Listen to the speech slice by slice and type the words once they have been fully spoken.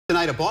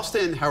Tonight, a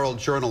Boston Herald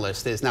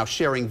journalist is now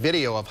sharing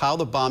video of how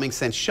the bombing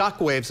sent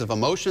shockwaves of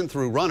emotion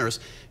through runners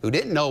who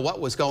didn't know what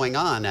was going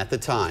on at the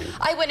time.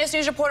 Eyewitness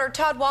News reporter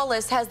Todd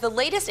Wallace has the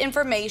latest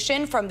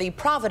information from the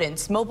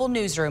Providence Mobile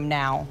Newsroom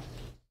now.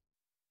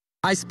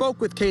 I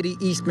spoke with Katie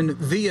Eastman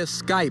via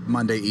Skype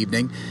Monday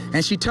evening,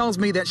 and she tells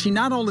me that she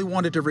not only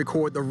wanted to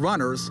record the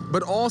runners,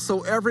 but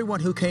also everyone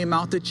who came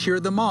out to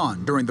cheer them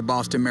on during the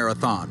Boston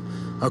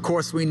Marathon. Of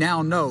course, we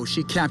now know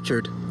she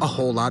captured a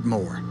whole lot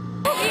more.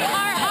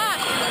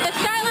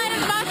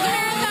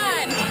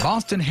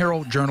 Boston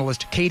Herald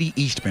journalist Katie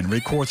Eastman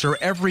records her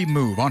every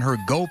move on her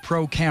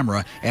GoPro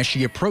camera as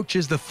she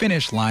approaches the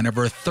finish line of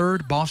her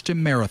third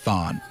Boston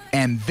Marathon.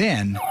 And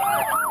then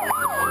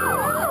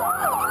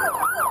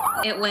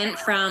it went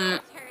from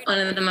one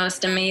of the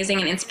most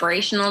amazing and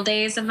inspirational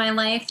days of my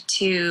life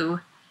to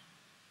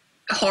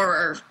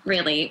horror,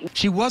 really.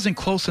 She wasn't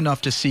close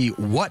enough to see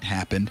what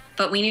happened,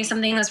 but we knew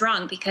something was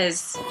wrong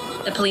because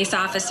the police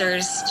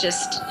officers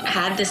just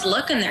had this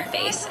look on their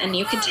face, and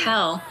you could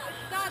tell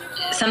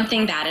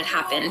something bad had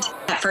happened.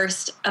 At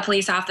first, a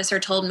police officer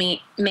told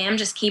me, "Ma'am,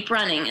 just keep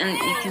running," and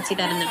you can see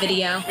that in the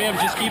video. "Ma'am,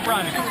 just keep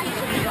running."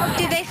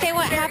 Did they say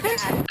what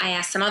happened? I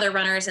asked some other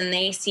runners, and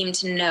they seemed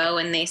to know,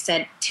 and they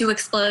said 2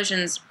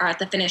 explosions are at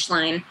the finish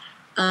line.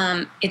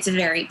 It's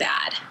very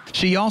bad.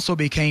 She also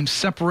became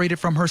separated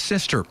from her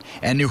sister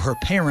and knew her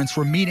parents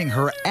were meeting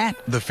her at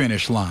the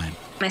finish line.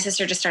 My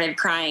sister just started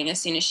crying as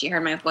soon as she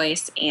heard my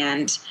voice,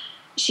 and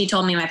she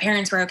told me my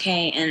parents were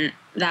okay, and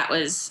that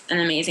was an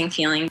amazing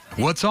feeling.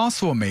 What's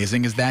also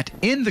amazing is that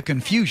in the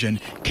confusion,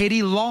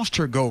 Katie lost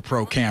her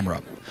GoPro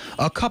camera.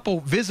 A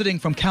couple visiting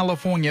from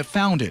California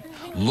found it,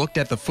 looked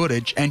at the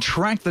footage, and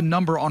tracked the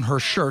number on her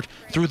shirt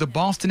through the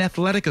Boston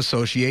Athletic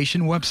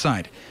Association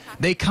website.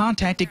 They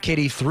contacted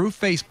Katie through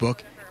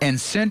Facebook and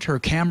sent her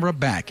camera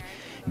back,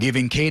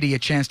 giving Katie a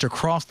chance to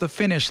cross the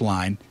finish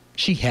line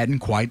she hadn't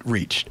quite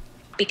reached.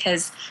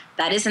 Because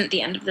that isn't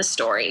the end of the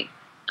story.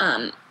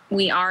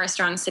 We are a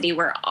strong city.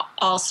 We're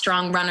all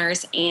strong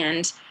runners,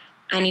 and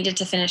I needed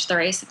to finish the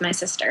race with my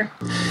sister.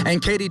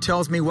 And Katie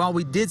tells me while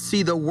we did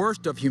see the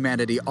worst of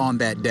humanity on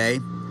that day,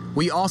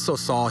 we also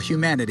saw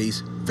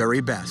humanity's very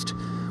best.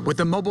 With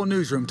the Mobile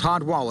Newsroom,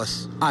 Todd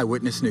Wallace,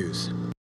 Eyewitness News.